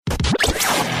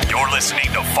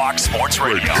listening to Fox Sports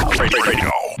Radio.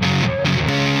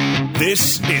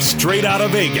 This is Straight Outta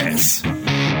Vegas.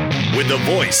 With the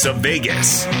voice of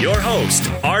Vegas, your host,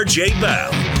 RJ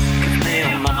Bell. Give me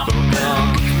a number,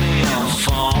 girl. Give me a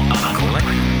phone. I collect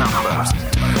numbers.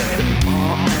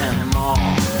 More and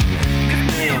more. Give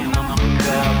me a number,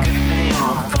 girl. Give me a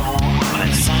phone. I'm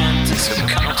a scientist of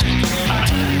counting. I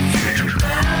tell you,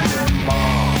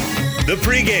 more. The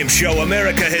pregame show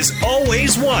America has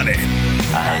always wanted.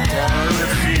 I tell the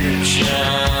future.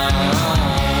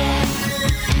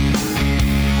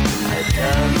 I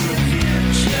tell the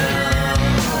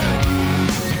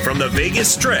future. From the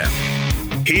Vegas Strip,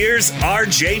 here's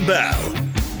RJ Bell.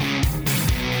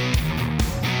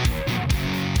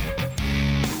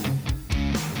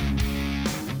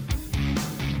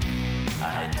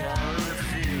 I tell the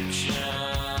future.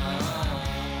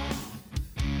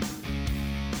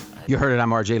 You heard it. I'm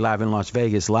RJ, live in Las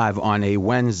Vegas, live on a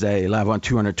Wednesday, live on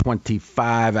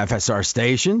 225 FSR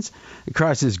stations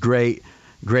across this great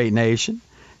nation.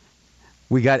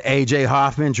 We got AJ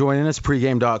Hoffman joining us,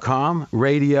 pregame.com,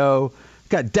 radio.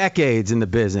 Got decades in the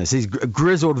business. He's a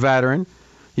grizzled veteran.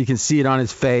 You can see it on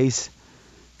his face.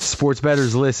 Sports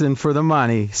bettors listen for the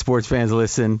money. Sports fans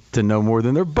listen to no more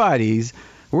than their buddies.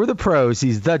 We're the pros.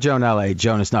 He's the Joan L.A.,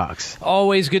 Jonas Knox.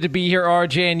 Always good to be here,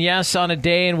 RJ. And yes, on a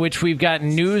day in which we've got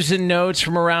news and notes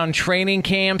from around training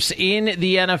camps in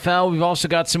the NFL, we've also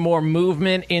got some more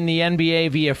movement in the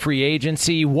NBA via free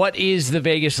agency. What is the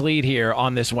Vegas lead here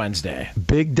on this Wednesday?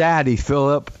 Big Daddy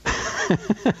Phillip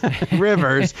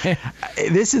Rivers.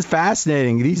 This is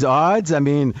fascinating. These odds, I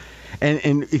mean,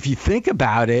 and if you think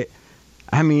about it,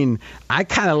 I mean, I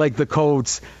kind of like the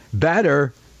Colts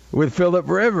better with Phillip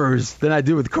Rivers than I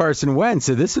do with Carson Wentz.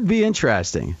 So this would be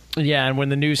interesting. Yeah, and when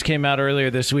the news came out earlier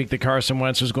this week that Carson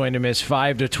Wentz was going to miss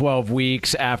 5 to 12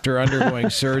 weeks after undergoing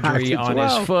surgery on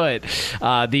his foot,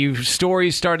 the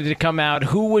stories started to come out.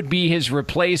 Who would be his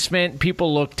replacement?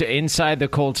 People looked inside the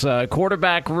Colts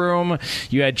quarterback room.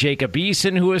 You had Jacob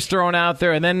Eason, who was thrown out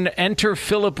there, and then enter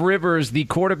Phillip Rivers, the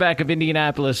quarterback of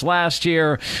Indianapolis last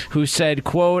year, who said,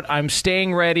 quote, "I'm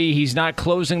staying ready. He's not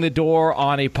closing the door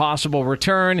on a possible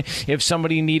return if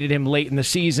somebody needed him late in the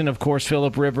season." Of course,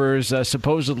 Phillip Rivers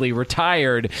supposedly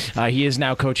retired. He is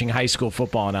now coaching high school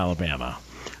football in Alabama.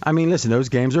 I mean, listen, those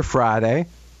games are Friday,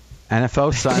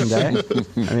 NFL Sunday.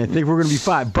 I mean, I think we're going to be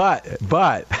fine. But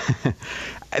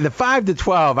the 5 to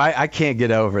 12, I can't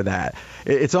get over that.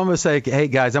 It's almost like, hey,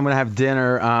 guys, I'm going to have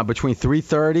dinner between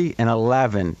 3:30 and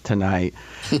 11 tonight.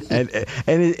 and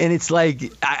it's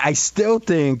like, I still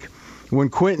think when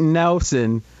Quentin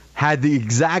Nelson had the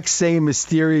exact same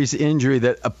mysterious injury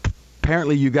that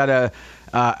apparently you got to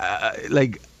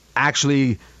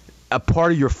actually a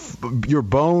part of your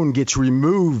bone gets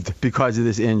removed because of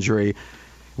this injury.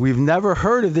 We've never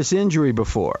heard of this injury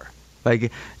before.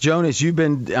 Like, Jonas, you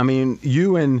and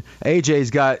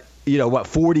AJ's got,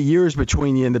 40 years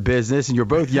between you in the business, and you're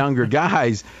both younger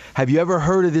guys. Have you ever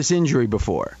heard of this injury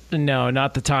before? No,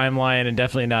 not the timeline, and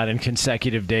definitely not in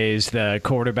consecutive days. The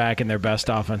quarterback and their best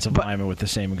offensive lineman with the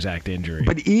same exact injury.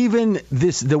 But even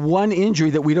the one injury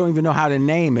that we don't even know how to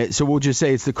name it, so we'll just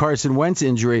say it's the Carson Wentz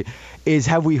injury,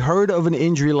 have we heard of an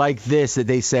injury like this that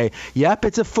they say, yep,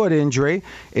 it's a foot injury.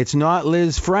 It's not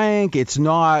Liz Frank. It's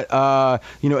not,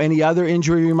 any other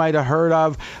injury we might have heard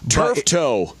of. Turf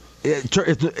toe.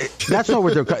 That's not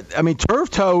what they're. I mean, turf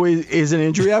toe is an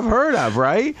injury I've heard of,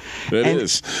 right? It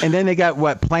is. And then they got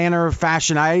plantar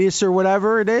fasciitis or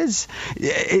whatever it is.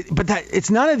 It's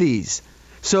none of these.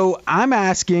 So I'm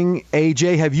asking,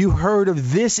 AJ, have you heard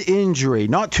of this injury?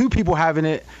 Not two people having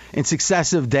it in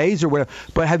successive days or whatever,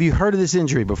 but have you heard of this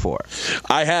injury before?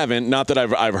 I haven't. Not that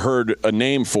I've heard a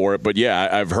name for it, but yeah,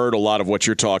 I've heard a lot of what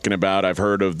you're talking about. I've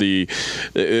heard of the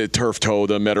turf toe,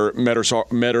 the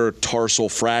metatarsal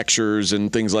fractures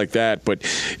and things like that. But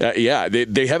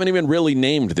they haven't even really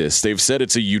named this. They've said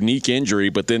it's a unique injury,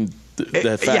 but then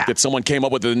the fact that someone came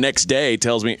up with it the next day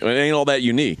tells me it ain't all that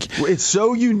unique. It's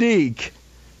so unique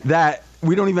that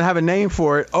we don't even have a name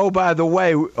for it. Oh, by the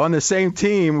way, on the same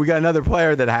team, we got another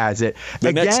player that has it.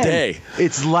 Next day.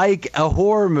 It's like a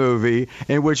horror movie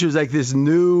in which there's like this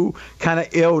new kind of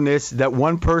illness that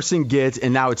one person gets,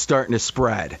 and now it's starting to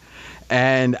spread.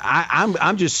 And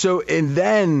I'm just so – and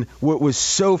then what was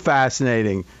so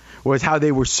fascinating was how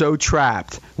they were so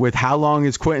trapped with how long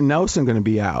is Quentin Nelson going to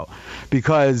be out.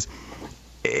 Because –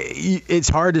 it's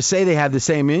hard to say they have the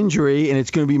same injury, and it's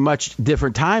going to be much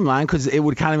different timeline because it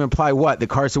would kind of imply that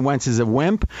Carson Wentz is a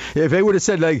wimp. If they would have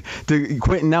said like to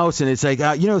Quentin Nelson, it's like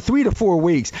 3 to 4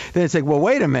 weeks, then it's like, well,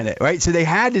 wait a minute, right? So they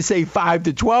had to say 5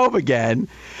 to 12 again,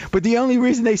 but the only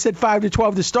reason they said 5 to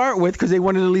 12 to start with because they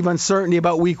wanted to leave uncertainty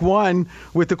about week 1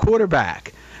 with the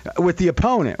quarterback, with the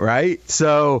opponent, right?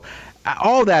 So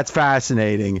all that's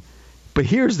fascinating, but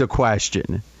here's the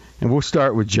question, and we'll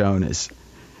start with Jonas.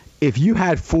 If you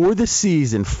had for the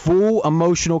season full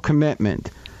emotional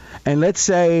commitment, and let's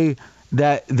say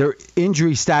that their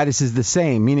injury status is the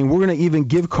same, meaning we're going to even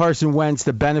give Carson Wentz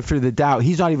the benefit of the doubt.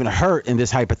 He's not even hurt in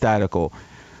this hypothetical.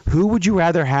 Who would you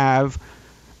rather have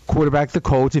quarterback the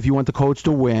Colts if you want the Colts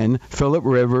to win, Phillip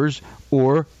Rivers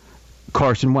or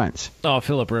Carson Wentz? Oh,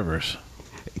 Phillip Rivers.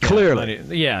 Clearly.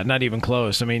 Not even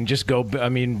close. I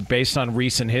mean, based on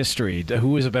recent history, who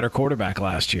was a better quarterback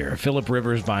last year? Phillip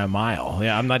Rivers by a mile.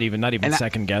 Yeah, I'm not even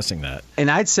second guessing that. And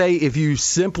I'd say if you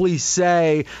simply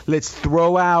say, let's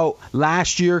throw out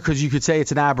last year, because you could say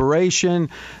it's an aberration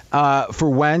for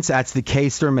Wentz, that's the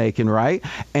case they're making, right?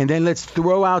 And then let's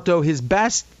throw out, though, his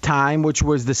best time, which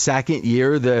was the second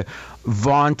year, the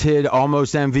vaunted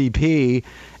almost MVP,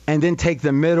 and then take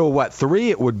the middle, 3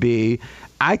 it would be.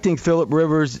 I think Phillip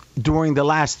Rivers during the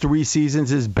last 3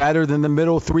 seasons is better than the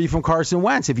middle 3 from Carson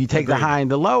Wentz if you take the high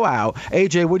and the low out.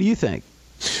 AJ, what do you think?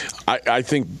 I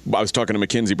think I was talking to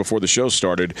McKenzie before the show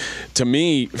started. To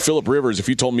me, Phillip Rivers, if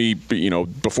you told me,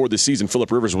 before the season,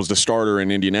 Phillip Rivers was the starter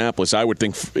in Indianapolis, I would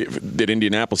think that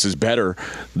Indianapolis is better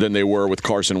than they were with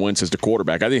Carson Wentz as the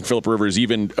quarterback. I think Phillip Rivers,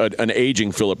 even an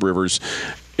aging Phillip Rivers,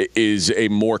 is a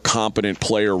more competent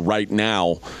player right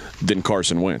now than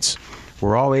Carson Wentz.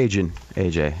 We're all aging,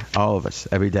 AJ, all of us,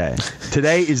 every day.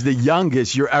 Today is the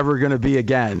youngest you're ever going to be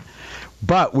again.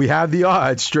 But we have the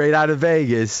odds straight out of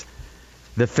Vegas.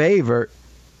 The favorite,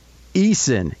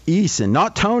 Eason,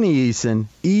 not Tony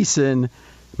Eason,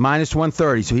 minus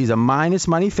 130. So he's a minus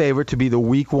money favorite to be the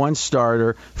week 1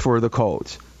 starter for the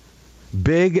Colts.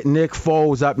 Big Nick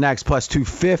Foles up next, plus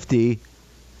 250.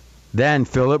 Then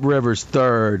Phillip Rivers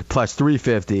third, plus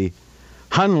 350.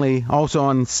 Hundley also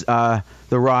on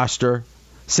the roster,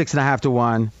 6.5 to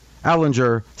 1.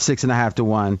 Ellinger, 6.5 to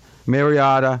 1.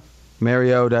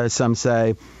 Mariota, as some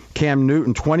say. Cam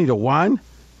Newton, 20 to 1.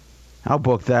 I'll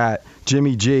book that.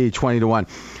 Jimmy G, 20 to 1.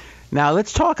 Now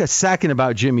let's talk a second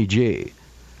about Jimmy G.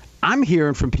 I'm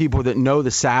hearing from people that know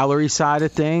the salary side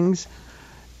of things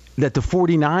that the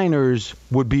 49ers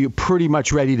would be pretty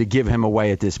much ready to give him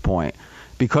away at this point,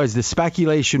 because the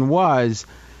speculation was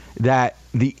that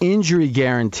the injury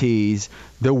guarantees,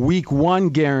 the week 1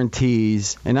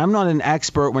 guarantees, and I'm not an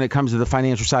expert when it comes to the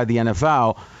financial side of the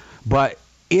NFL, but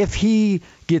if he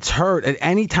gets hurt at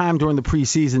any time during the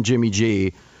preseason, Jimmy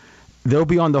G, they'll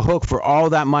be on the hook for all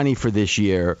that money for this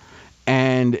year.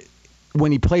 And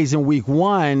when he plays in week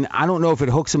 1, I don't know if it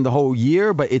hooks him the whole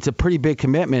year, but it's a pretty big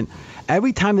commitment.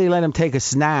 Every time they let him take a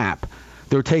snap,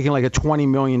 they're taking like a $20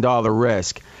 million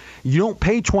risk. You don't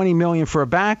pay $20 million for a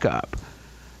backup.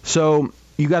 So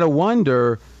you got to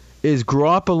wonder, is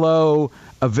Garoppolo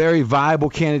a very viable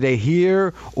candidate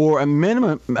here, or a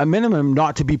minimum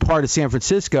not to be part of San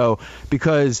Francisco,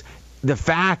 because the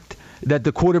fact that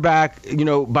the quarterback,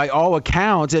 by all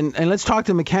accounts, and let's talk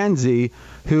to McKenzie,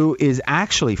 who is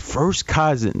actually first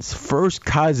cousins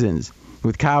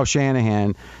with Kyle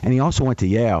Shanahan, and he also went to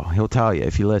Yale. He'll tell you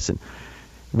if you listen.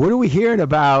 What are we hearing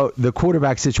about the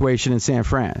quarterback situation in San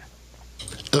Fran?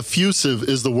 Effusive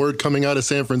is the word coming out of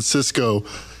San Francisco.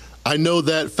 I know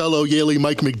that fellow Yaley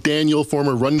Mike McDaniel,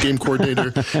 former run game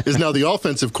coordinator, is now the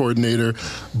offensive coordinator,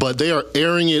 but they are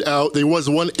airing it out. There was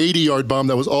one 80-yard bomb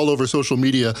that was all over social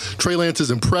media. Trey Lance is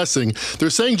impressing.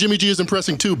 They're saying Jimmy G is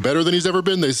impressing too, better than he's ever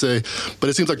been, they say, but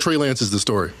it seems like Trey Lance is the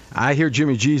story. I hear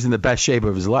Jimmy G's in the best shape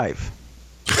of his life.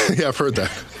 Yeah, I've heard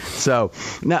that. So,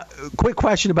 now, quick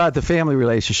question about the family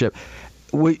relationship.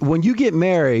 When you get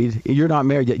married, you're not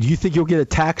married yet, do you think you'll get a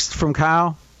text from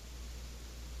Kyle?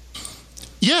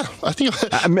 Yeah, I think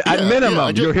at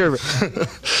minimum you'll hear.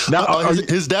 Now,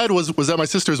 his dad was at my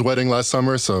sister's wedding last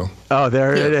summer, so. Oh,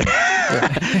 there it is.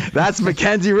 Yeah. That's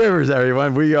Mackenzie Rivers,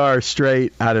 everyone. We are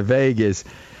straight out of Vegas.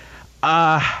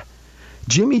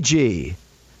 Jimmy G,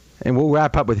 and we'll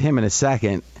wrap up with him in a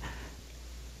second.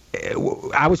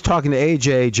 I was talking to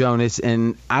AJ Jonas,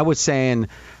 and I was saying,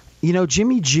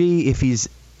 Jimmy G, if he's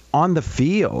on the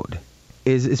field,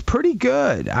 is pretty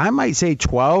good. I might say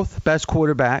 12th best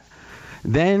quarterback.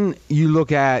 Then you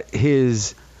look at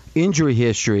his injury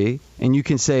history, and you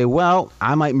can say, well,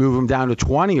 I might move him down to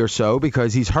 20 or so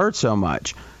because he's hurt so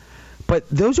much. But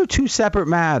those are two separate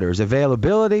matters,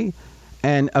 availability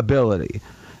and ability.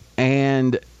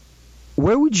 And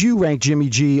where would you rank Jimmy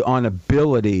G on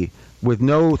ability with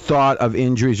no thought of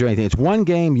injuries or anything? It's one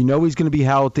game. You know he's going to be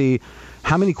healthy.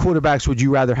 How many quarterbacks would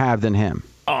you rather have than him?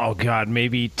 Oh, God,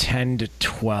 maybe 10 to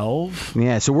 12.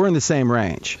 Yeah, so we're in the same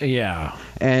range. Yeah.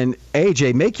 And,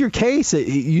 AJ, make your case.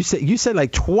 You said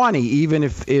like 20, even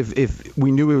if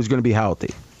we knew he was going to be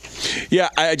healthy. Yeah,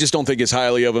 I just don't think as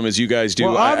highly of him as you guys do.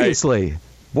 Well, obviously.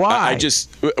 Why?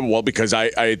 Because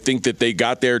I think that they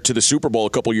got there to the Super Bowl a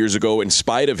couple years ago in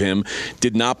spite of him,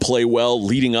 did not play well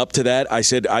leading up to that. I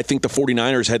said I think the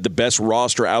 49ers had the best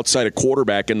roster outside a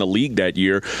quarterback in the league that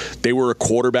year. They were a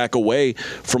quarterback away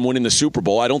from winning the Super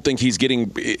Bowl. I don't think he's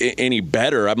getting any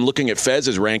better. I'm looking at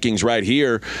Fez's rankings right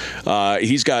here.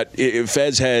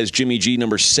 Fez has Jimmy G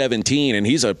number 17, and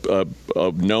he's a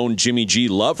known Jimmy G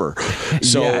lover.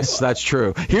 So, yes, that's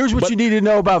true. Here's what you need to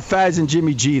know about Fez and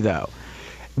Jimmy G, though.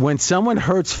 When someone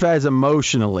hurts Fez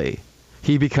emotionally,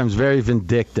 he becomes very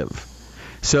vindictive.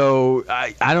 So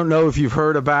I don't know if you've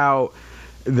heard about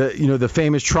the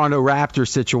famous Toronto Raptors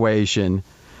situation.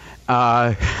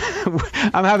 I'm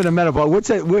having a mental block. What's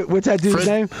that dude's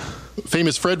name?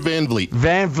 Famous Fred VanVleet.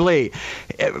 VanVleet.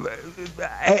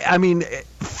 I mean,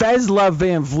 Fez loved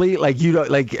VanVleet like you don't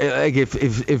like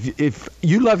if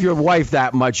you love your wife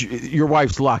that much, your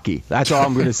wife's lucky. That's all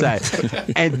I'm going to say.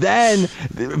 And then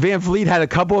VanVleet had a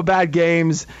couple of bad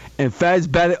games, and Fez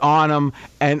bet on him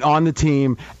and on the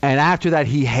team. And after that,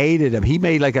 he hated him. He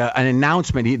made like an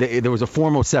announcement. There was a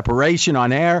formal separation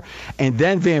on air, and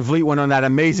then VanVleet went on that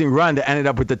amazing run that ended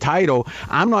up with the title.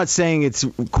 I'm not saying it's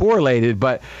correlated,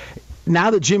 but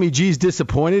now that Jimmy G's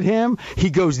disappointed him,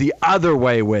 he goes the other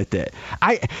way with it.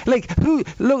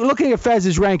 Looking at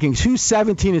Fez's rankings, who's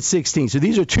 17 and 16? So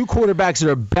these are two quarterbacks that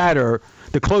are better,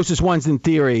 the closest ones in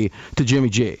theory to Jimmy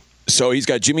G. So he's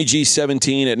got Jimmy G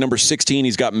 17. At number 16,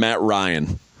 he's got Matt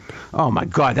Ryan. Oh, my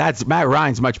God. Matt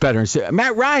Ryan's much better.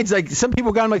 Matt Ryan's like, some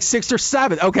people got him like 6th or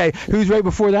 7th. Okay, who's right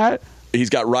before that? He's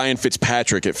got Ryan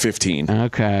Fitzpatrick at 15.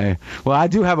 Okay. Well, I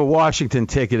do have a Washington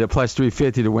ticket at plus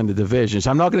 350 to win the division, so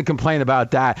I'm not going to complain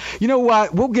about that. You know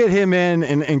what? We'll get him in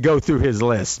and go through his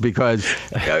list because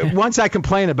once I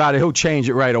complain about it, he'll change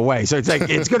it right away. So it's like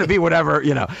it's going to be whatever,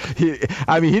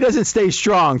 he doesn't stay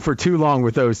strong for too long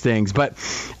with those things. But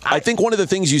I think one of the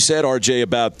things you said, RJ,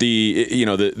 about the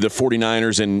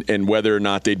 49ers and whether or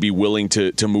not they'd be willing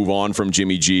to move on from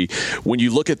Jimmy G, when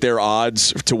you look at their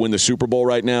odds to win the Super Bowl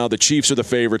right now, the Chiefs are the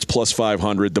favorites plus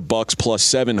 500, the Bucks plus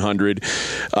 700,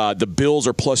 the Bills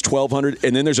are plus 1,200,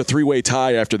 and then there's a three-way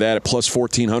tie after that at plus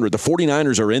 1,400. The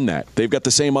 49ers are in that. They've got the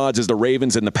same odds as the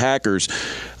Ravens and the Packers.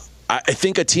 I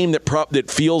think a team that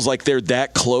feels like they're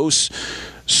that close,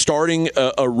 starting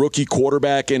a rookie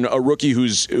quarterback and a rookie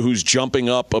who's jumping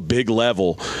up a big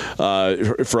level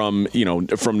from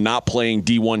not playing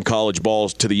D1 college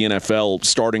balls to the NFL,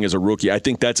 starting as a rookie. I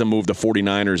think that's a move the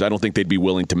 49ers, I don't think they'd be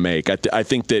willing to make. I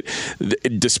think that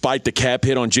despite the cap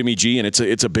hit on Jimmy G, and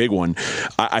it's a big one,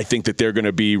 I think that they're going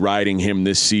to be riding him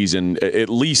this season, at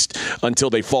least until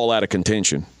they fall out of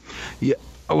contention. Yeah.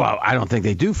 Well, I don't think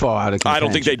they do fall out of contention. I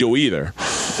don't think they do either.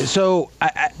 So,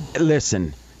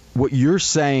 listen. What you're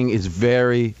saying is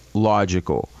very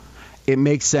logical. It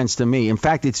makes sense to me. In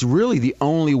fact, it's really the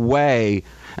only way.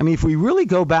 I mean, if we really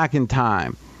go back in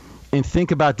time and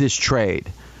think about this trade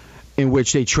in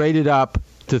which they traded up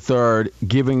to third,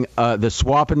 giving the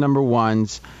swap of number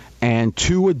ones and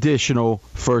 2 additional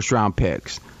first-round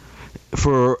picks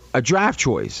for a draft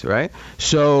choice, right?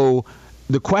 So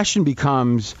the question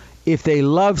becomes, if they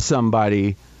love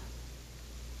somebody,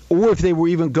 or if they were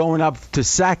even going up to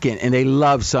second and they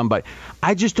love somebody.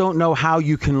 I just don't know how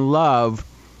you can love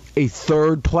a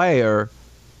third player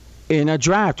in a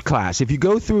draft class. If you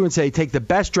go through and say, take the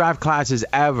best draft classes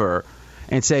ever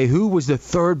and say, who was the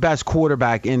third best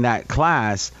quarterback in that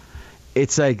class,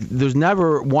 it's like there's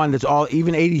never one that's all,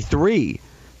 even 83.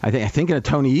 I think in a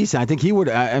Tony Eason, I think he would.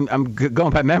 I'm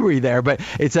going by memory there, but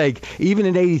it's like even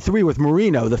in '83 with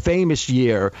Marino, the famous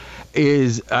year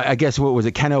is I guess what was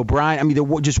it, Ken O'Brien? I mean,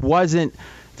 there just wasn't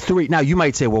 3. Now you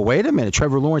might say, well, wait a minute,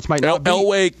 Trevor Lawrence might not be.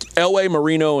 Elway,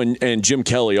 Marino, and Jim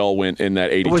Kelly all went in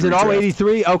that '83. Was it all draft.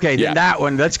 83? Okay, yeah. Then that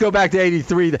one. Let's go back to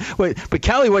 '83. Wait, but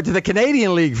Kelly went to the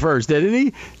Canadian League first, didn't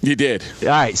he? He did. All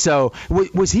right. So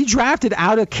was he drafted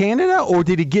out of Canada, or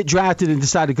did he get drafted and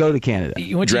decide to go to Canada?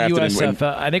 He went to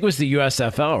USFL. I think it was the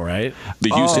USFL, right?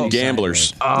 The Houston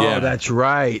Gamblers. Oh, yeah. That's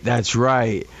right. That's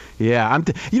right. Yeah,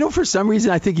 for some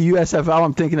reason I think of USFL,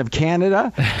 I'm thinking of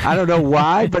Canada. I don't know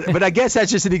why, but I guess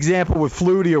that's just an example with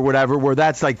Flutie or whatever, where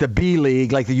that's like the B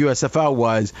League, like the USFL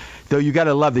was. Though you got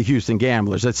to love the Houston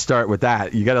Gamblers. Let's start with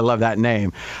that. You got to love that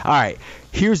name. All right,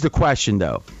 here's the question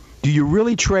though: do you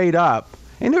really trade up?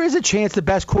 And there is a chance the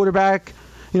best quarterback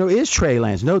is Trey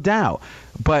Lance, no doubt.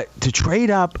 But to trade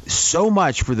up so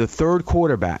much for the third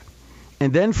quarterback,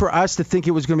 and then for us to think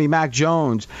it was going to be Mac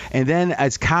Jones, and then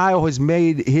as Kyle has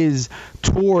made his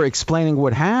tour explaining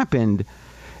what happened,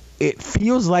 it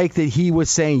feels like that he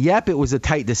was saying, yep, it was a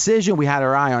tight decision. We had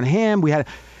our eye on him.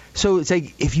 So it's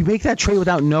like, if you make that trade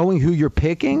without knowing who you're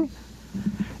picking,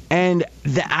 and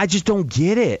I just don't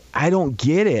get it. I don't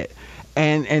get it.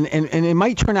 And it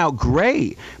might turn out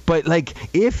great, but like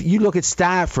if you look at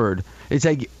Stafford, it's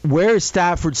like, where is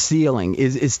Stafford's ceiling?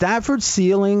 Is Stafford's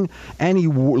ceiling any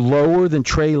lower than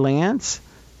Trey Lance?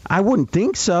 I wouldn't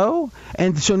think so.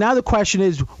 And so now the question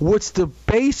is, what's the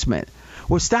basement?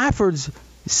 Well, Stafford's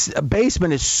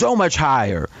basement is so much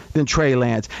higher than Trey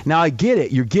Lance. Now I get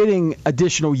it. You're getting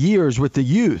additional years with the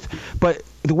youth, but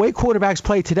the way quarterbacks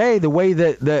play today, the way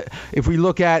that if we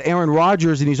look at Aaron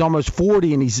Rodgers and he's almost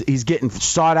 40 and he's getting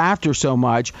sought after so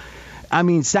much, I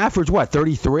mean, Stafford's what,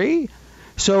 33?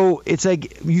 So it's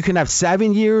like you can have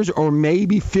 7 years or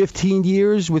maybe 15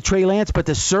 years with Trey Lance, but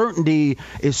the certainty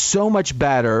is so much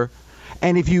better.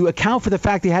 And if you account for the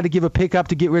fact they had to give a pickup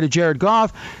to get rid of Jared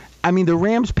Goff, I mean, the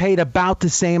Rams paid about the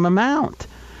same amount.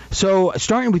 So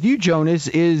starting with you, Jonas,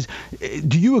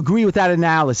 do you agree with that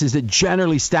analysis that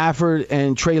generally Stafford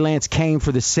and Trey Lance came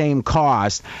for the same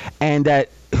cost, and that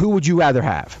who would you rather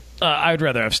have? I'd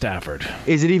rather have Stafford.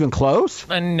 Is it even close?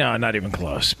 No, not even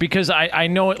close. Because I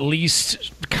know at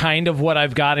least kind of what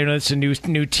I've got. I know it's a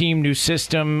new team, new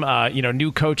system,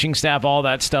 new coaching staff, all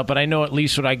that stuff. But I know at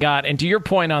least what I got. And to your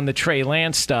point on the Trey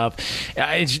Lance stuff,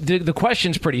 the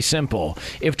question's pretty simple.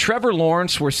 If Trevor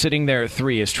Lawrence were sitting there at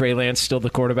 3, is Trey Lance still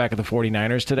the quarterback of the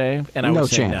 49ers today? And I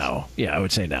would say no. Yeah, I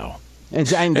would say no. And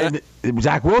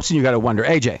Zach Wilson, you got to wonder.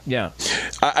 AJ. Yeah.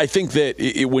 I think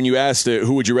that when you asked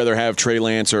who would you rather have, Trey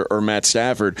Lance or Matt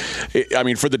Stafford,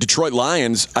 for the Detroit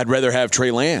Lions, I'd rather have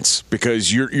Trey Lance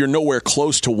because you're nowhere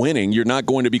close to winning. You're not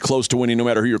going to be close to winning no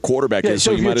matter who your quarterback is,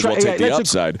 so you might as well take the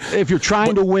upside. If you're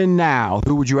trying to win now,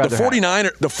 who would you rather have?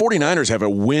 The 49ers have a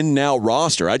win now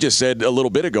roster. I just said a little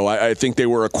bit ago, I think they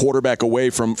were a quarterback away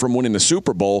from winning the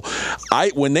Super Bowl.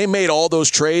 When they made all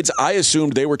those trades, I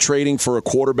assumed they were trading for a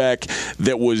quarterback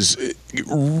that was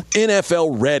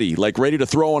NFL ready, like ready to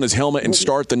throw on his helmet and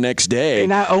start the next day.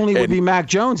 And that only would be Mac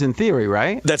Jones in theory,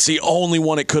 right? That's the only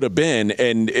one it could have been.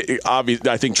 And obviously,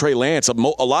 I think Trey Lance, a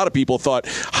lot of people thought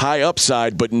high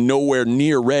upside, but nowhere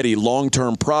near ready,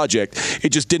 long-term project. It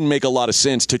just didn't make a lot of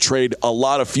sense to trade a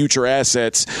lot of future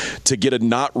assets to get a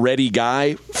not ready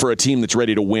guy for a team that's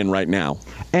ready to win right now.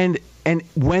 And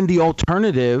when the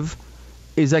alternative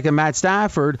is like a Matt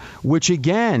Stafford, which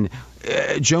again,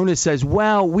 Jonas says,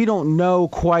 well, we don't know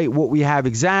quite what we have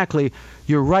exactly.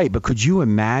 You're right, but could you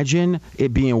imagine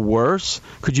it being worse?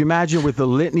 Could you imagine with the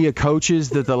litany of coaches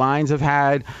that the Lions have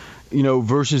had,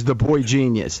 versus the boy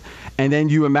genius? And then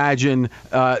you imagine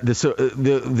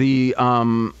the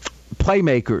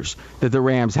playmakers that the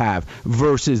Rams have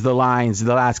versus the Lions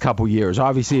the last couple years.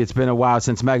 Obviously, it's been a while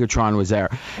since Megatron was there.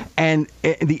 And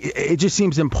it just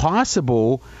seems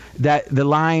impossible that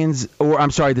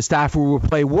the Stafford will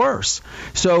play worse.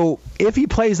 So if he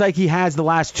plays like he has the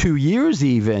last 2 years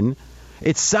even,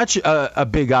 it's such a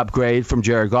big upgrade from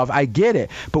Jared Goff. I get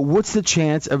it. But what's the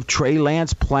chance of Trey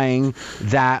Lance playing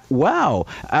that well?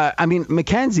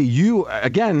 Mackenzie, you,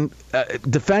 again,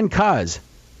 defend Cuz.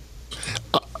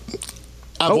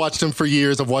 I've watched him for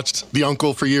years. I've watched the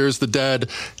uncle for years, the dad.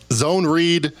 Zone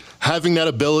read, having that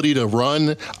ability to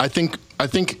run. I think,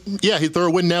 yeah, they're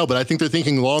a win now, but I think they're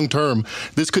thinking long term.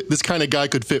 This kind of guy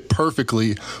could fit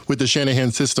perfectly with the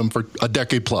Shanahan system for a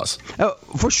decade plus.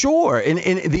 For sure. And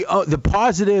the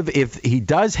positive, if he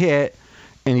does hit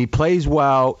and he plays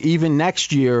well, even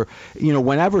next year,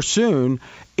 whenever soon,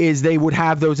 is they would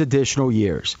have those additional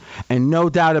years. And no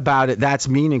doubt about it, that's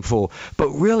meaningful. But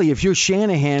really, if you're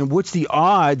Shanahan, what's the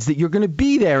odds that you're going to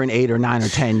be there in 8 or 9 or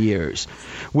 10 years?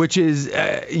 Which is,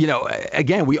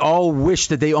 again, we all wish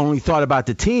that they only thought about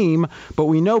the team, but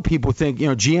we know people think,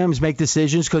 GMs make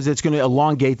decisions because it's going to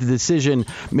elongate the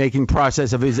decision-making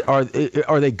process of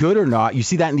are they good or not? You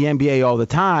see that in the NBA all the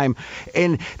time.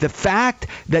 And the fact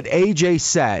that AJ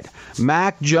said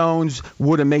Mac Jones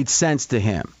would have made sense to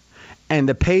him, and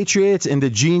the Patriots and the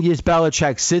genius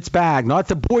Belichick sits back, not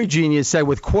the boy genius said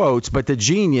with quotes, but the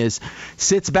genius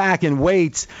sits back and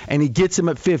waits, and he gets him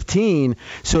at 15.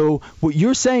 So what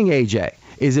you're saying, AJ,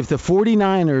 is if the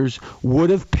 49ers would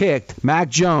have picked Mac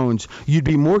Jones, you'd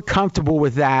be more comfortable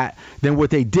with that than what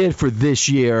they did for this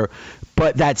year.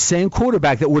 But that same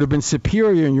quarterback that would have been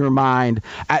superior in your mind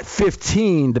at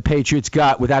 15, the Patriots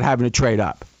got without having to trade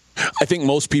up. I think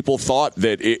most people thought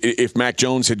that if Mac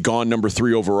Jones had gone number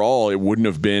 3 overall, it wouldn't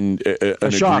have been an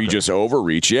egregious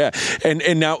overreach. Yeah,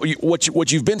 and now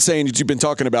what you've been saying is you've been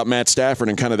talking about Matt Stafford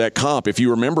and kind of that comp. If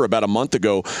you remember, about a month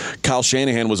ago, Kyle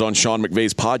Shanahan was on Sean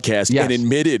McVay's podcast and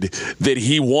admitted that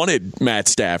he wanted Matt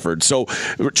Stafford. So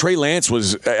Trey Lance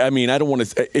was. I mean, I don't want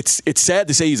to. It's sad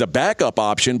to say he's a backup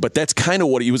option, but that's kind of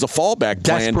what he was, a fallback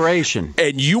plan. Desperation.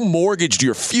 And you mortgaged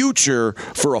your future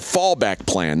for a fallback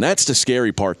plan. That's the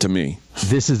scary part to me.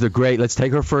 This is the great. Let's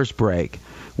take our first break.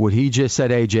 What he just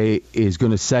said, AJ, is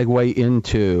going to segue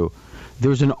into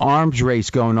there's an arms race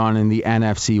going on in the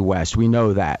NFC West. We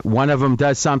know that. One of them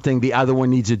does something, the other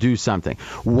one needs to do something.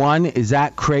 One is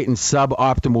at creating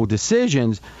suboptimal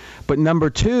decisions, but number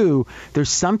 2, there's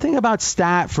something about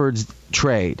Stafford's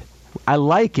trade. I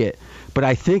like it, but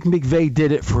I think McVay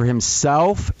did it for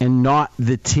himself and not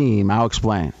the team. I'll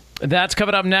explain. That's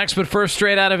coming up next, but first,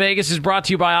 Straight Out of Vegas is brought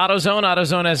to you by AutoZone.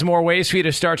 AutoZone has more ways for you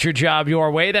to start your job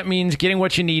your way. That means getting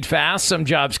what you need fast. Some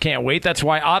jobs can't wait. That's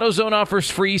why AutoZone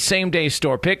offers free same-day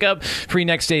store pickup. Free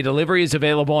next-day delivery is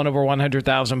available on over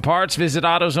 100,000 parts. Visit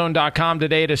AutoZone.com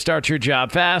today to start your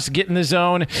job fast. Get in the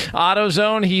zone.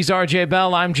 AutoZone, he's RJ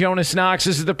Bell. I'm Jonas Knox.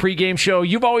 This is the pregame show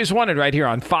you've always wanted right here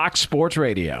on Fox Sports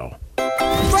Radio.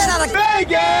 Straight Out of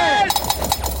Vegas!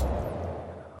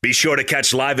 Be sure to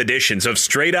catch live editions of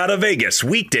Straight Out of Vegas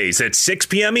weekdays at 6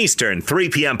 p.m. Eastern, 3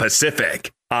 p.m. Pacific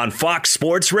on Fox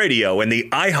Sports Radio and the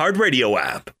iHeartRadio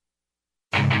app.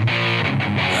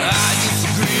 I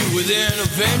disagree with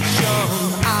intervention.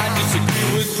 I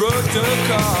disagree with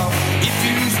protocol. If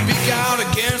you speak out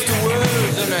against the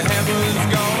word, then the hammer's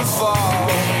gonna fall.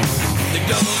 The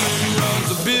government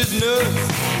runs a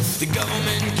business. The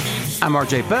government keeps... I'm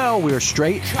RJ Bell. We are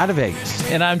Straight Out of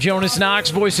Vegas. And I'm Jonas Knox,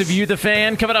 voice of You, the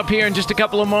fan. Coming up here in just a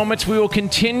couple of moments, we will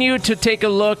continue to take a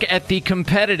look at the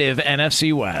competitive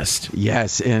NFC West.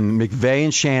 Yes, and McVay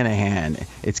and Shanahan.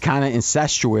 It's kind of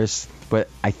incestuous, but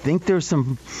I think there's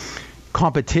some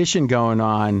competition going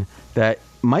on that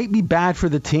might be bad for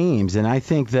the teams. And I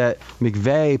think that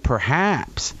McVay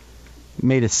perhaps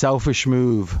made a selfish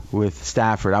move with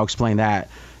Stafford. I'll explain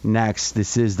that next.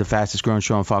 This is the fastest growing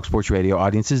show on Fox Sports Radio.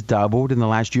 Audience has doubled in the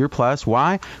last year plus.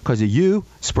 Why? Because of you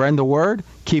spreading the word.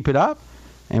 Keep it up,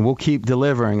 and we'll keep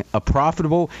delivering a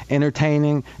profitable,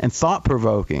 entertaining, and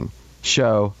thought-provoking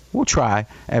show. We'll try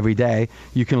every day.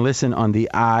 You can listen on the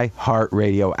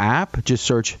iHeartRadio app. Just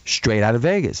search Straight Out of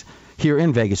Vegas. Here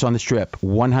in Vegas on the Strip,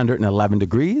 111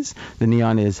 degrees. The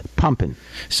neon is pumping.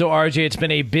 So, RJ, it's been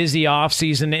a busy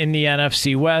offseason in the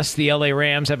NFC West. The LA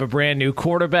Rams have a brand new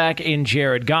quarterback in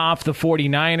Jared Goff. The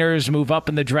 49ers move up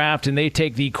in the draft, and they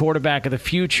take the quarterback of the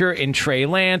future in Trey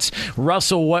Lance.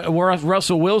 Russell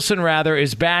Wilson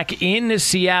is back in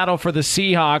Seattle for the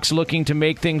Seahawks, looking to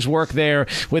make things work there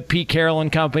with Pete Carroll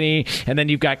and company. And then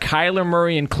you've got Kyler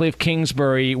Murray and Cliff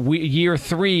Kingsbury, year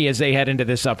 3 as they head into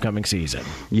this upcoming season.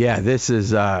 Yeah, this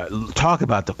is talk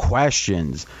about the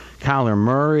questions. Kyler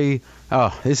Murray.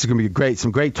 Oh, this is going to be great.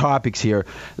 Some great topics here.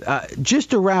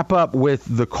 Just to wrap up with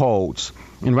the Colts.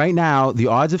 And right now, the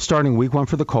odds of starting week 1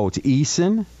 for the Colts,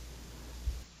 Eason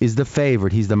is the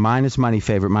favorite. He's the minus money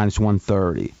favorite, minus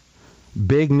 130.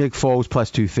 Big Nick Foles,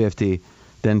 plus 250.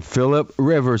 Then Phillip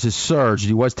Rivers has surged.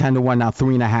 He was 10-1, now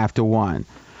 3.5-1.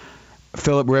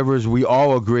 Phillip Rivers, we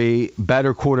all agree,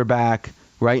 better quarterback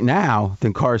right now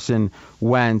than Carson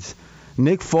Wentz.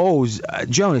 Nick Foles,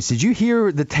 Jonas, did you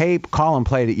hear the tape? Colin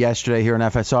played it yesterday here on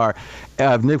FSR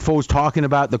of Nick Foles talking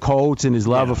about the Colts and his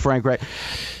love of Frank Reich.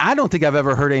 I don't think I've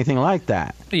ever heard anything like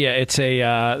that. Yeah, it's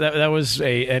that was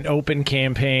an open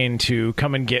campaign to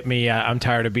come and get me. I'm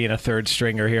tired of being a third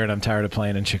stringer here, and I'm tired of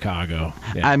playing in Chicago.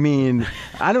 Yeah. I mean,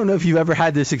 I don't know if you've ever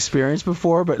had this experience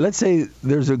before, but let's say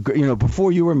there's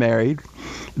before you were married,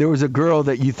 there was a girl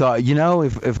that you thought,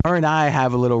 if her and I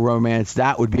have a little romance,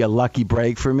 that would be a lucky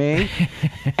break for me.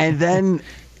 And then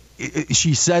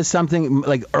she says something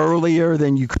like earlier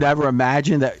than you could ever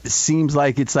imagine that seems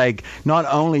like it's like not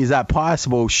only is that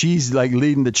possible, she's like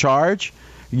leading the charge.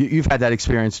 You've had that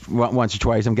experience once or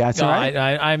twice, I'm guessing, right?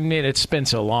 I mean, it's been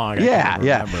so long. At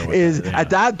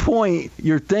that point,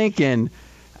 you're thinking,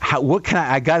 what can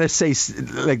I got to say?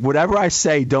 Like, whatever I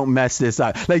say, don't mess this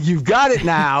up. Like, you've got it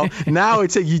now. Now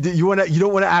it's you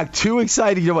don't want to act too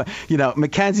excited. You don't want,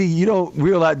 Mackenzie, you don't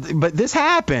realize, but this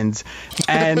happens,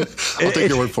 and I'll take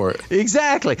your word for it.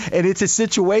 Exactly, and it's a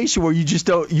situation where you just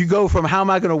don't. You go from how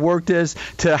am I going to work this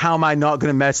to how am I not going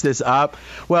to mess this up.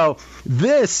 Well,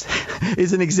 this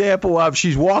is an example of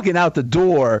she's walking out the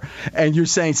door, and you're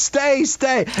saying, "Stay."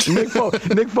 Nick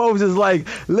Foles is like,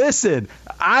 "Listen,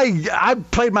 I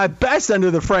played played my best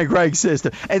under the Frank Reich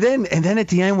system. And then at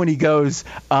the end when he goes,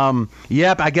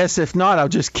 yep, I guess if not, I'll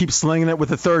just keep slinging it with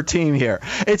the third team here.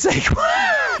 It's like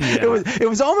it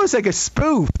was almost like a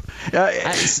spoof.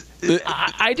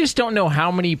 I just don't know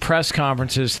how many press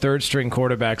conferences third-string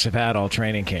quarterbacks have had all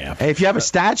training camp. Hey, if you have a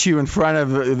statue in front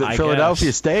of the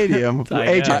Philadelphia Stadium,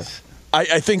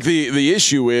 I think the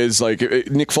issue is, like,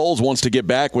 Nick Foles wants to get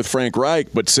back with Frank Reich,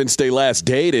 but since they last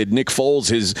dated, Nick Foles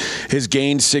has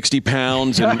gained 60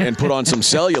 pounds and put on some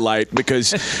cellulite,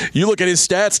 because you look at his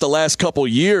stats the last couple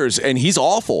years, and he's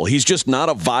awful. He's just not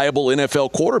a viable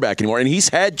NFL quarterback anymore, and he's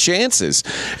had chances.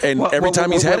 And every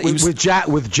time he's had it,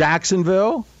 with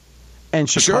Jacksonville and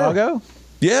Chicago? Sure.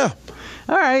 Yeah.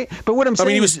 All right, but what I'm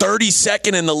saying, he was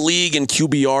 32nd in the league in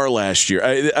QBR last year.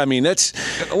 I mean,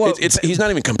 he's not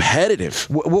even competitive.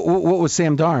 What was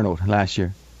Sam Darnold last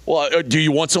year? Well, do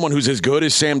you want someone who's as good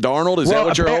as Sam Darnold? Is that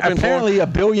what you're hoping for? Apparently, a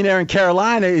billionaire in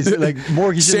Carolina is like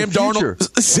mortgaging the future.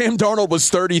 Sam Darnold was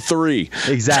 33.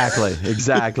 Exactly.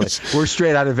 We're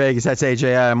straight out of Vegas. That's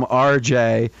AJM,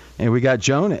 RJ, and we got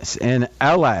Jonas in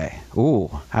L.A. Ooh,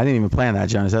 I didn't even plan that,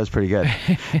 Jonas. That was pretty good.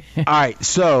 All right,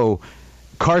 so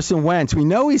Carson Wentz, we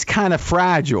know he's kind of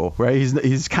fragile, right?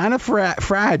 He's kind of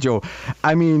fragile.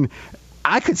 I mean,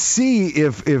 I could see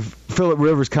if Phillip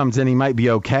Rivers comes in, he might be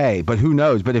okay, but who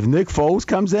knows? But if Nick Foles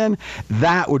comes in,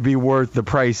 that would be worth the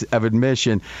price of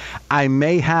admission. I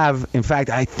may have, in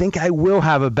fact, I think I will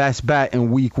have a best bet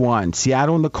in week 1.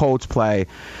 Seattle and the Colts play.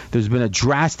 There's been a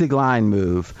drastic line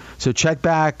move. So check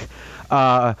back,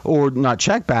 or not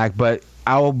check back, but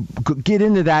I'll get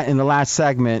into that in the last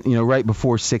segment, right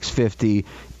before 6:50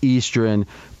 Eastern.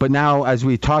 But now, as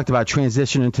we talked about,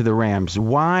 transitioning to the Rams,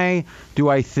 why do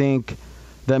I think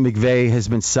that McVay has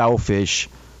been selfish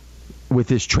with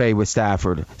this trade with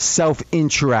Stafford?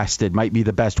 Self-interested might be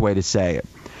the best way to say it.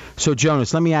 So,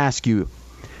 Jonas, let me ask you,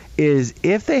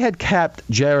 if they had kept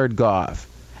Jared Goff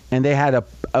and they had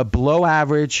a below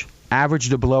average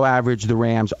to below average the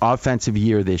Rams offensive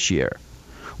year this year,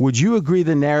 would you agree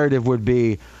the narrative would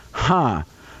be,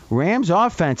 Rams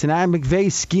offense and Adam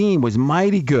McVay's scheme was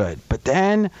mighty good, but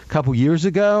then a couple years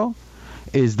ago,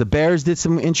 the Bears did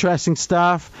some interesting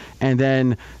stuff, and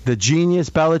then the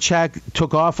genius Belichick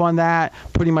took off on that,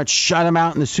 pretty much shut him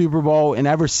out in the Super Bowl, and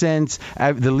ever since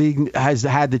the league has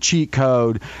had the cheat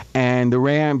code, and the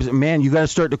Rams, man, you got to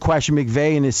start to question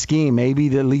McVay and his scheme. Maybe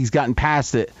the league's gotten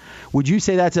past it. Would you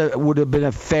say would have been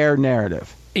a fair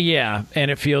narrative? Yeah,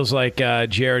 and it feels like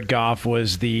Jared Goff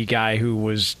was the guy who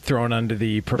was thrown under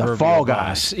the proverbial fall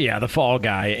bus. guy. Yeah, the fall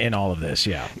guy in all of this.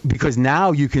 Yeah, because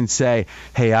now you can say,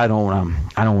 "Hey, I don't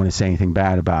want to say anything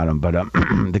bad about him, but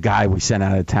the guy we sent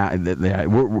out of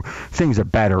town, things are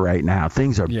better right now.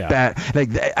 Things are better."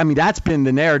 That's been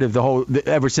the narrative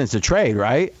ever since the trade,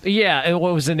 right? Yeah, it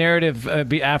was the narrative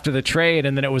after the trade,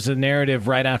 and then it was the narrative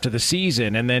right after the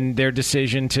season, and then their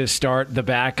decision to start the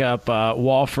backup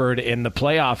Walford in the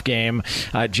playoff game.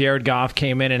 Jared Goff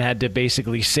came in and had to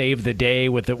basically save the day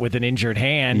with an injured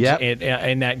hand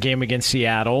in that game against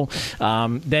Seattle.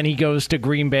 Then he goes to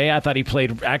Green Bay. I thought he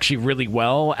played actually really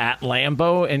well at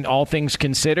Lambeau, and all things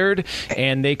considered,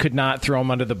 and they could not throw him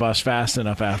under the bus fast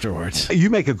enough afterwards. You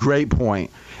make a great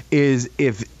point. Is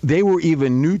if they were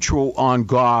even neutral on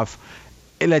Goff,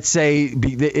 let's say,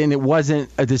 and it wasn't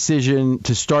a decision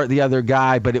to start the other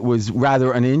guy, but it was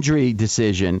rather an injury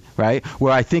decision, right?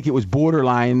 Where I think it was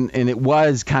borderline, and it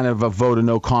was kind of a vote of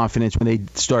no confidence when they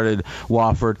started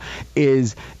Wofford,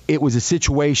 it was a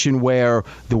situation where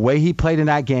the way he played in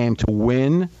that game to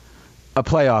win a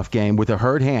playoff game with a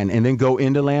hurt hand and then go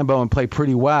into Lambeau and play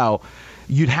pretty well,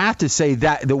 you'd have to say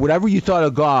that whatever you thought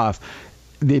of Goff,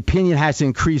 the opinion has to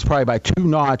increase probably by 2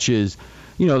 notches.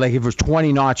 Like if it was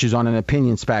 20 notches on an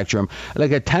opinion spectrum,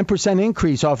 like a 10%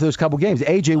 increase off those couple games.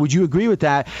 AJ, would you agree with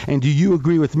that? And do you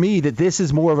agree with me that this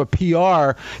is more of a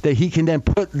PR that he can then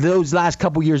put those last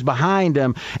couple years behind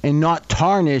him and not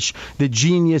tarnish the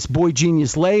boy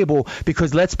genius label?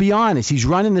 Because let's be honest, he's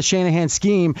running the Shanahan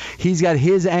scheme. He's got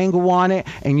his angle on it.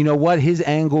 And you know what? His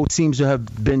angle seems to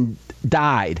have been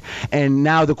died. And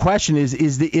now the question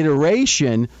is the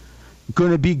iteration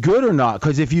going to be good or not?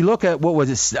 Because if you look at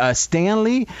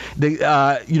Stanley,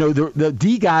 the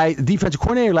D guy, defensive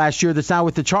coordinator last year that's now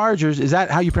with the Chargers, is that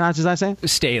how you pronounce his last name?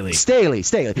 Staley.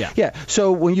 Yeah.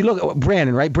 So when you look at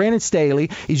Brandon, right? Brandon Staley,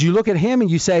 you look at him and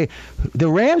you say the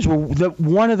Rams were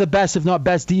one of the best, if not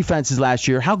best, defenses last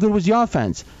year. How good was the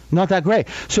offense? Not that great.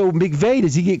 So McVay,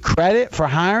 does he get credit for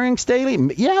hiring Staley?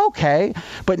 Yeah, okay.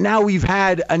 But now we've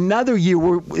had another year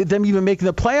where them even making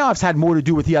the playoffs had more to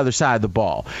do with the other side of the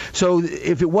ball. So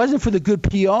if it wasn't for the good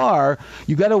PR,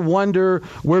 you got to wonder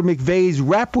where McVay's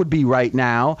rep would be right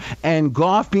now. And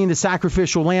Goff being the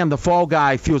sacrificial lamb, the fall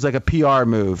guy, feels like a PR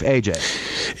move.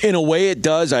 AJ. In a way, it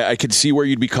does. I could see where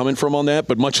you'd be coming from on that.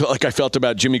 But much like I felt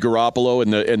about Jimmy Garoppolo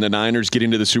and the Niners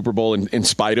getting to the Super Bowl in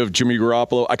spite of Jimmy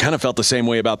Garoppolo, I kind of felt the same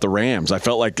way about the Rams. I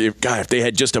felt like if they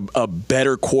had just a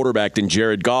better quarterback than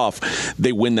Jared Goff,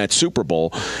 they win that Super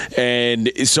Bowl.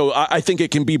 And so I think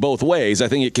it can be both ways. I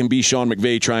think it can be Sean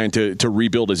McVay trying to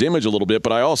rebuild his image a little bit,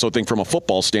 but I also think from a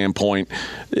football standpoint,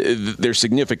 they're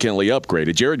significantly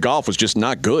upgraded. Jared Goff was just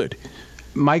not good.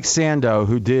 Mike Sando,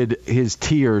 who did his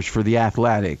tiers for The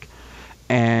Athletic,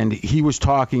 and he was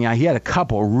talking, he had a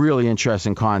couple really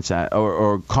interesting concept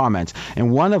or comments,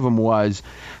 and one of them was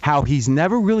how he's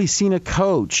never really seen a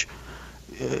coach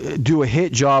do a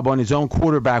hit job on his own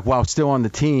quarterback while still on the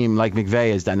team like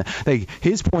McVay has done. Like,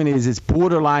 his point is it's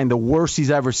borderline the worst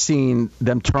he's ever seen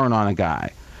them turn on a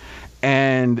guy.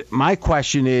 And my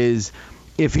question is,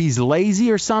 if he's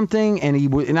lazy or something,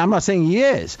 and I'm not saying he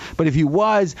is, but if he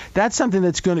was, that's something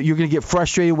you're gonna get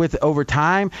frustrated with over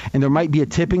time, and there might be a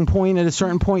tipping point at a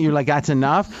certain point. You're like, that's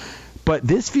enough. But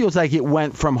this feels like it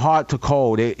went from hot to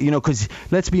cold. Because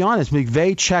let's be honest,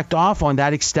 McVay checked off on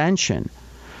that extension.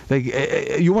 Like,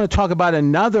 you want to talk about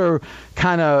another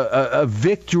kind of a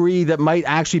victory that might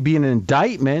actually be an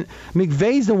indictment.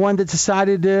 McVay's the one that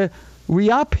decided to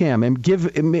re-up him and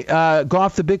give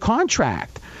Goff the big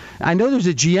contract. I know there's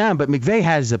a GM, but McVay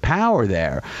has the power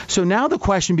there. So now the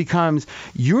question becomes,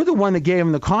 you're the one that gave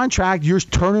him the contract. You're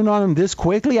turning on him this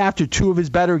quickly after two of his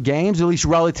better games, at least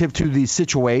relative to the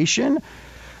situation.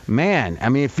 Man, I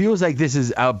mean, it feels like this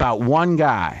is about one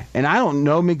guy. And I don't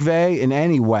know McVay in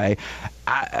any way.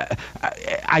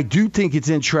 I do think it's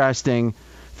interesting.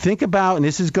 Think about, and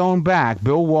this is going back,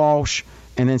 Bill Walsh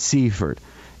and then Seifert.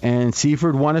 And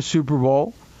Seifert won a Super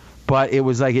Bowl. But it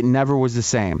was like it never was the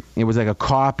same. It was like a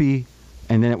copy,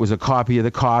 and then it was a copy of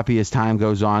the copy as time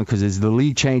goes on, because as the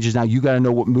league changes now, you got to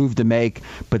know what move to make,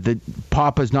 but the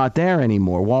Papa's not there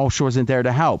anymore. Walsh wasn't there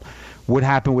to help. What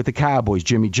happened with the Cowboys?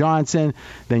 Jimmy Johnson,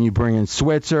 then you bring in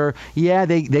Switzer. Yeah,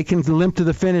 they can limp to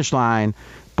the finish line,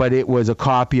 but it was a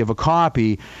copy of a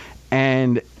copy.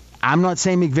 And I'm not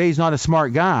saying McVay's not a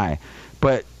smart guy,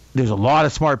 but there's a lot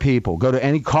of smart people. Go to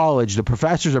any college, the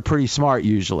professors are pretty smart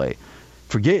usually.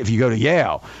 Forget if you go to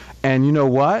Yale. And you know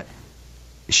what?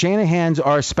 Shanahans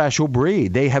are a special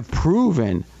breed. They have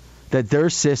proven that their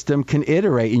system can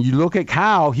iterate. And you look at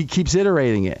how he keeps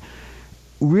iterating it.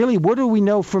 Really, what do we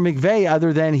know from McVay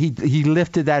other than he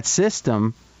lifted that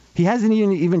system? He hasn't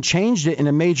even changed it in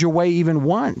a major way even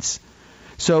once.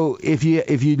 So if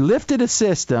you lifted a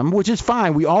system, which is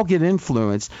fine, we all get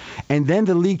influenced, and then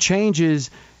the league changes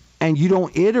and you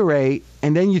don't iterate,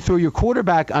 and then you throw your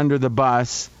quarterback under the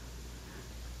bus,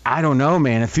 I don't know,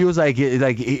 man. It feels like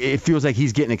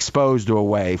he's getting exposed to a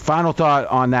way. Final thought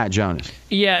on that, Jonas.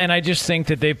 Yeah, and I just think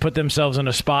that they've put themselves in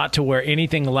a spot to where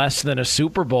anything less than a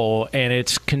Super Bowl, and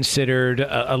it's considered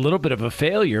a little bit of a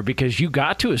failure because you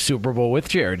got to a Super Bowl with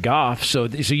Jared Goff. So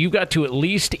you got to at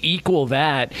least equal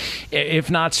that,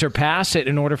 if not surpass it,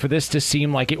 in order for this to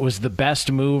seem like it was the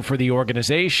best move for the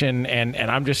organization. And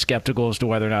I'm just skeptical as to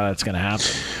whether or not that's going to happen.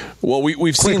 Well,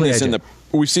 we've seen this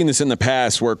We've seen this in the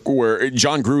past where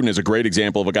John Gruden is a great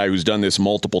example of a guy who's done this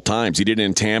multiple times. He did it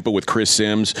in Tampa with Chris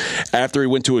Sims. After he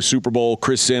went to a Super Bowl,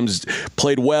 Chris Sims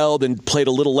played well, then played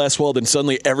a little less well. Then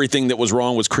suddenly everything that was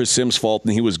wrong was Chris Sims' fault,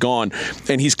 and he was gone.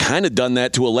 And he's kind of done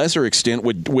that to a lesser extent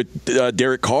with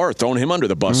Derek Carr, throwing him under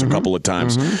the bus a couple of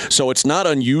times. So it's not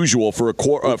unusual for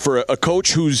a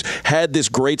coach who's had this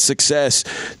great success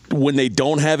when they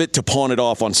don't have it to pawn it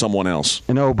off on someone else.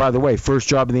 And oh, by the way, first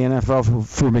job in the NFL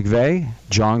for McVay,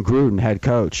 John Gruden, head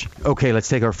coach. Okay, let's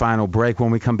take our final break.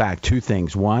 When we come back, two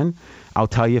things. One, I'll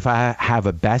tell you if I have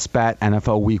a best bet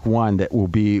NFL Week 1 that will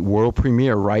be world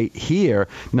premiere right here.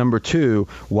 Number two,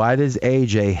 why does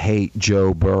AJ hate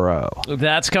Joe Burrow?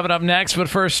 That's coming up next, but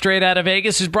first, Straight Out of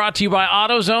Vegas is brought to you by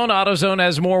AutoZone. AutoZone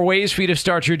has more ways for you to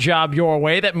start your job your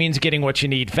way. That means getting what you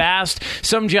need fast.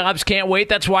 Some jobs can't wait.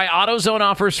 That's why AutoZone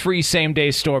offers free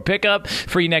same-day store pickup.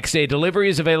 Free next-day delivery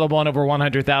is available on over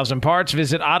 100,000 parts.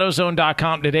 Visit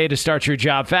AutoZone.com today to start your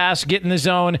job fast. Get in the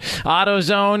zone.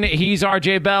 AutoZone. He's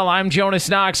RJ Bell. I'm Jonas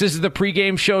Knox. This is the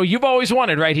pregame show you've always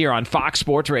wanted right here on Fox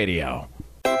Sports Radio.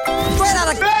 Straight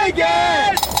out of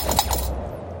Vegas!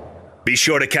 Be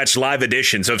sure to catch live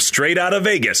editions of Straight Out of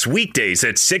Vegas weekdays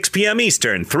at 6 p.m.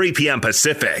 Eastern, 3 p.m.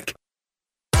 Pacific.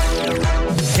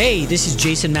 Hey, this is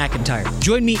Jason McIntyre.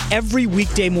 Join me every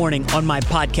weekday morning on my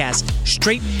podcast,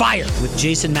 Straight Fire with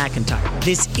Jason McIntyre.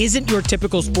 This isn't your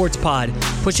typical sports pod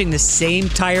pushing the same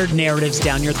tired narratives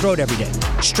down your throat every day.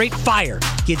 Straight Fire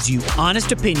gives you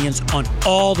honest opinions on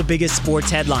all the biggest sports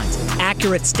headlines,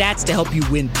 accurate stats to help you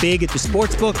win big at the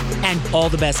sportsbook, and all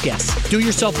the best guests. Do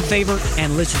yourself a favor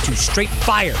and listen to Straight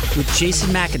Fire with Jason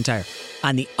McIntyre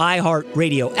on the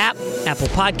iHeartRadio app, Apple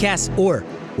Podcasts, or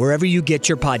wherever you get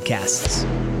your podcasts.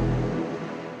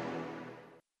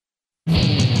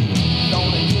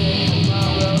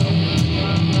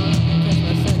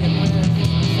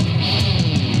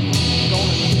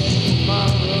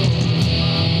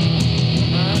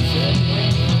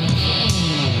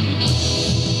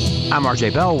 I'm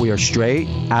RJ Bell. We are straight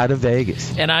out of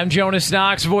Vegas. And I'm Jonas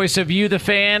Knox, voice of You, the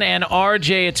fan. And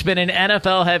RJ, it's been an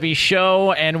NFL-heavy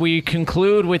show, and we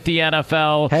conclude with the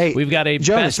NFL. Hey, we've got a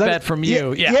Jonas, best bet from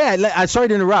you. Yeah, I'm sorry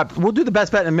to interrupt. We'll do the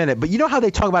best bet in a minute. But you know how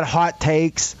they talk about hot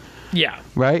takes? Yeah.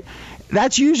 Right?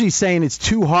 That's usually saying it's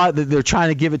too hot, that they're trying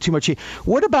to give it too much heat.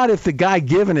 What about if the guy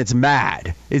giving it's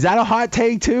mad? Is that a hot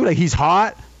take, too? Like, he's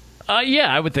hot?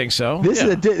 Yeah, I would think so. This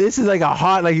is like a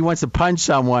hot, like he wants to punch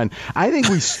someone. I think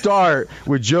we start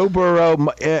with Joe Burrow,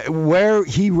 where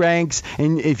he ranks,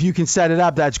 and if you can set it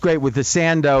up, that's great with the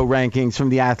Sando rankings from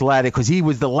The Athletic, because he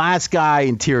was the last guy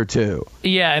in Tier 2.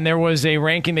 Yeah, and there was a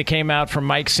ranking that came out from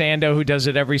Mike Sando, who does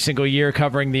it every single year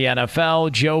covering the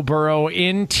NFL. Joe Burrow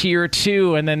in Tier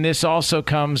 2, and then this also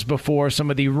comes before some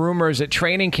of the rumors at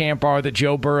training camp are that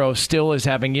Joe Burrow still is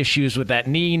having issues with that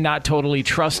knee, not totally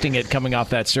trusting it coming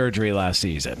off that surgery last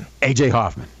season. A.J.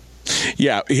 Hoffman.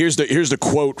 Yeah, here's the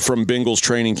quote from Bengals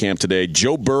training camp today.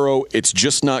 Joe Burrow, it's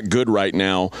just not good right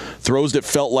now. Throws that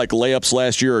felt like layups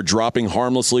last year are dropping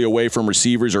harmlessly away from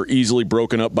receivers or easily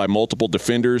broken up by multiple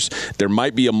defenders. There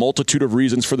might be a multitude of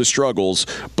reasons for the struggles,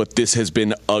 but this has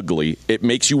been ugly. It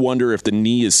makes you wonder if the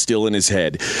knee is still in his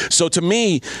head. So to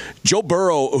me, Joe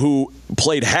Burrow, who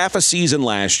played half a season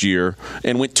last year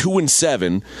and went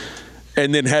 2-7,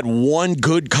 and then had one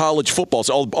good college football,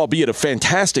 albeit a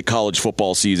fantastic college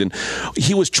football season.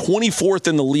 He was 24th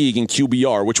in the league in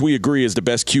QBR, which we agree is the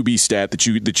best QB stat that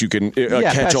you can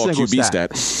catch-all QB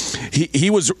stat. He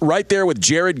was right there with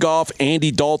Jared Goff,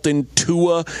 Andy Dalton,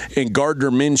 Tua, and Gardner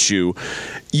Minshew.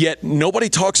 Yet nobody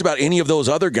talks about any of those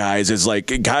other guys as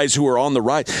like guys who are on the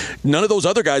rise. None of those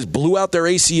other guys blew out their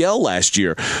ACL last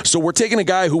year. So we're taking a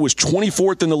guy who was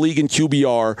 24th in the league in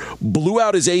QBR, blew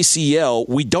out his ACL.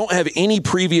 We don't have any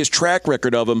previous track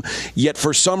record of him, yet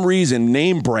for some reason,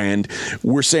 name brand,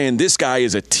 we're saying this guy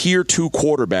is a Tier 2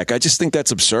 quarterback. I just think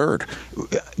that's absurd.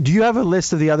 Do you have a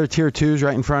list of the other Tier 2s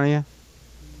right in front of you?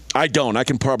 I don't. I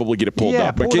can probably get it pulled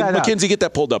up. Mackenzie, get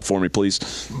that pulled up for me,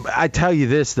 please. I tell you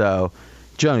this, though.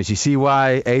 Jonas, you see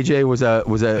why AJ was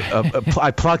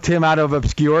I plucked him out of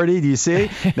obscurity? Do you see?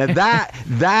 Now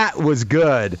that was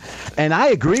good, and I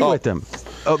agree with him.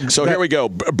 So here we go.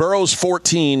 Burrow's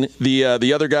 14.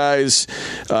 The other guys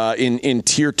in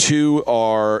Tier 2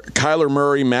 are Kyler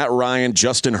Murray, Matt Ryan,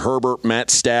 Justin Herbert,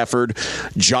 Matt Stafford,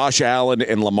 Josh Allen,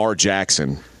 and Lamar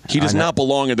Jackson. He does not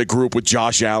belong in the group with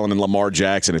Josh Allen and Lamar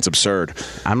Jackson. It's absurd.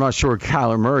 I'm not sure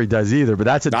Kyler Murray does either, but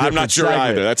that's a different I'm not sure segment.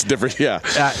 either. That's different, yeah.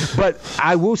 But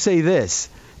I will say this.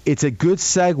 It's a good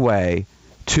segue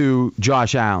to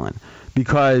Josh Allen,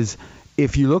 because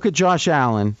if you look at Josh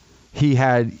Allen, he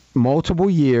had multiple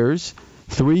years,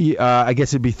 I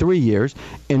guess it'd be 3 years,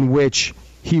 in which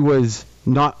he was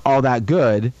not all that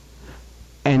good.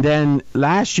 And then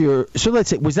last year, so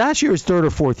let's say, was last year his third or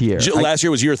fourth year? Last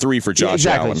year was year 3 for Josh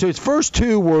Allen. So his first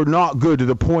 2 were not good to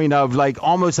the point of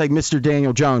almost like Mr.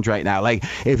 Daniel Jones right now. Like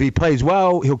if he plays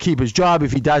well, he'll keep his job.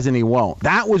 If he doesn't, he won't.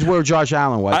 That was where Josh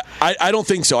Allen was. I don't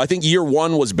think so. I think year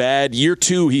 1 was bad. Year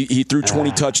 2, he threw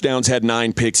 20 touchdowns, had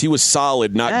 9 picks. He was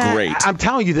solid, not great. I'm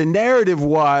telling you, the narrative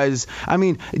was,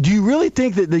 do you really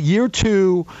think that the year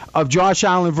 2 of Josh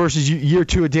Allen versus year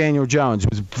 2 of Daniel Jones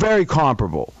was very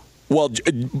comparable? Well,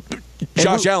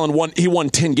 Josh Allen won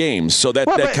 10 games, so that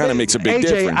kind of makes a big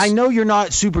difference. I know you're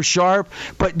not super sharp,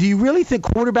 but do you really think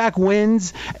quarterback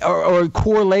wins or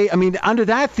correlate? Under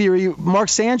that theory, Mark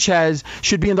Sanchez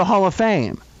should be in the Hall of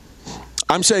Fame.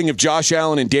 I'm saying if Josh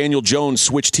Allen and Daniel Jones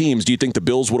switch teams, do you think the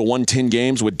Bills would have won 10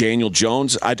 games with Daniel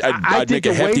Jones? I'd make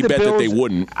a hefty bet that they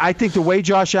wouldn't. I think the way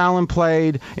Josh Allen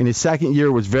played in his second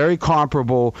year was very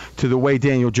comparable to the way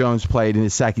Daniel Jones played in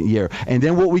his second year. And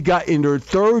then what we got in their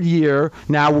third year,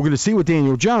 now we're going to see with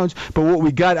Daniel Jones, but what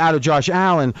we got out of Josh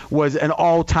Allen was an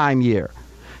all-time year.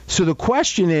 So the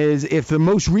question is, if the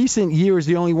most recent year is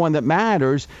the only one that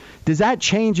matters, does that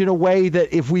change in a way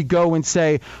that if we go and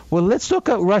say, well, let's look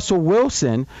at Russell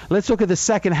Wilson, let's look at the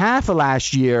second half of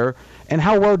last year, and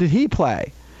how well did he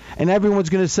play? And everyone's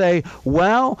going to say,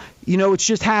 well, it's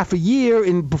just half a year,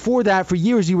 and before that, for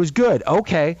years, he was good.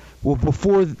 Okay, well,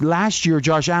 before last year,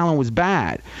 Josh Allen was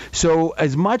bad. So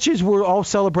as much as we're all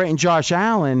celebrating Josh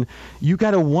Allen, you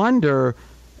got to wonder,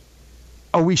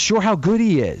 are we sure how good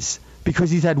he is?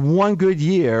 Because he's had one good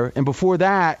year, and before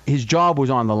that, his job was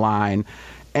on the line.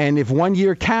 And if 1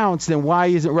 year counts, then why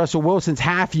isn't Russell Wilson's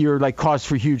half year cause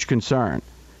for huge concern?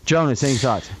 Jonas, any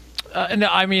thoughts? No,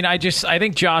 I mean, I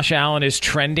think Josh Allen is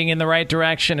trending in the right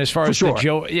direction as far as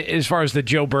the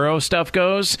Joe Burrow stuff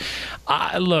goes.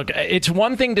 Look, it's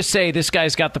one thing to say this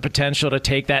guy's got the potential to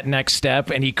take that next step,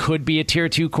 and he could be a tier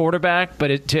 2 quarterback.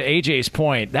 But to AJ's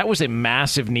point, that was a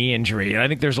massive knee injury, and I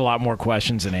think there's a lot more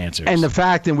questions than answers. And the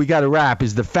fact, and we got to wrap,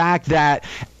 is the fact that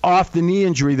off the knee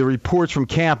injury, the reports from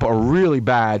camp are really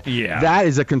bad. Yeah, that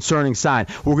is a concerning sign.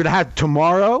 We're going to have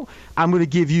tomorrow. I'm going to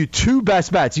give you 2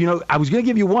 best bets. I was going to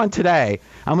give you 1 today.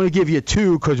 I'm going to give you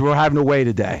 2 because we're having a way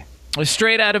today.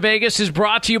 Straight Out of Vegas is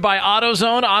brought to you by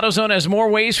AutoZone. AutoZone has more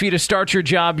ways for you to start your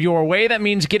job your way. That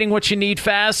means getting what you need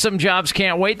fast. Some jobs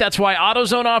can't wait. That's why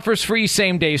AutoZone offers free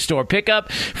same-day store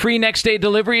pickup. Free next-day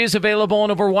delivery is available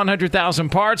on over 100,000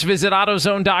 parts. Visit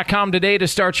AutoZone.com today to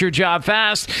start your job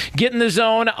fast. Get in the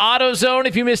zone. AutoZone.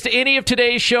 If you missed any of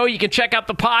today's show, you can check out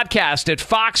the podcast at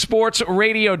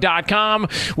FoxSportsRadio.com.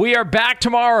 We are back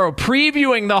tomorrow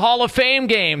previewing the Hall of Fame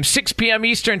game, 6 p.m.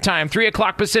 Eastern Time, 3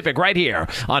 o'clock Pacific, right here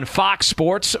on Fox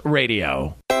Sports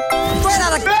Radio. Straight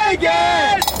out of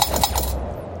Vegas!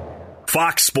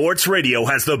 Fox Sports Radio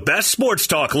has the best sports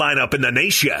talk lineup in the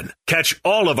nation. Catch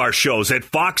all of our shows at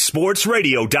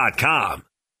foxsportsradio.com.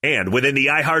 And within the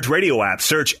iHeartRadio app,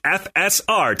 search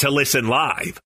FSR to listen live.